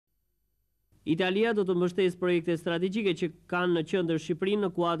Italia do të mbështesë projekte strategjike që kanë në qendër Shqipërinë në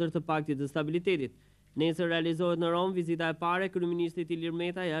kuadër të Paktit të Stabilitetit. Nesër realizohet në Romë vizita e parë e Kryeministrit Ilir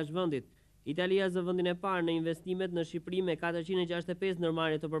Meta jashtë vendit. Italia zë vendin e parë në investimet në Shqipëri me 465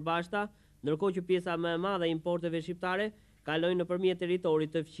 ndërmarrje të përbashkëta, ndërkohë që pjesa më e madhe e importeve shqiptare kalojnë nëpërmjet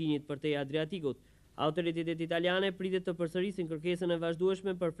territorit të fqinjit përtej Adriatikut. Autoritetet italiane pritet të përsërisin kërkesën e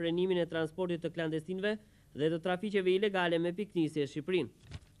vazhdueshme për frenimin e transportit të klandestinëve dhe të trafiqeve ilegale me piknisje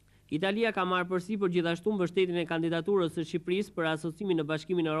Shqipërinë. Italia ka marrë përsipër gjithashtu mbështetjen e kandidaturës së Shqipërisë për asociimin në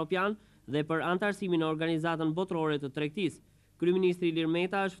Bashkimin Europian dhe për antarësimin në Organizatën Botërore të Tregtisë. Kryeministri Ilir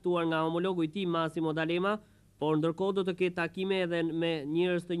Meta është ftuar nga homologu i tij Masimo D'alema, por ndërkohë do të ketë takime edhe me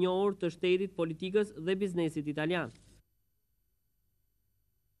njerëz të njohur të shtetit, politikës dhe biznesit italian.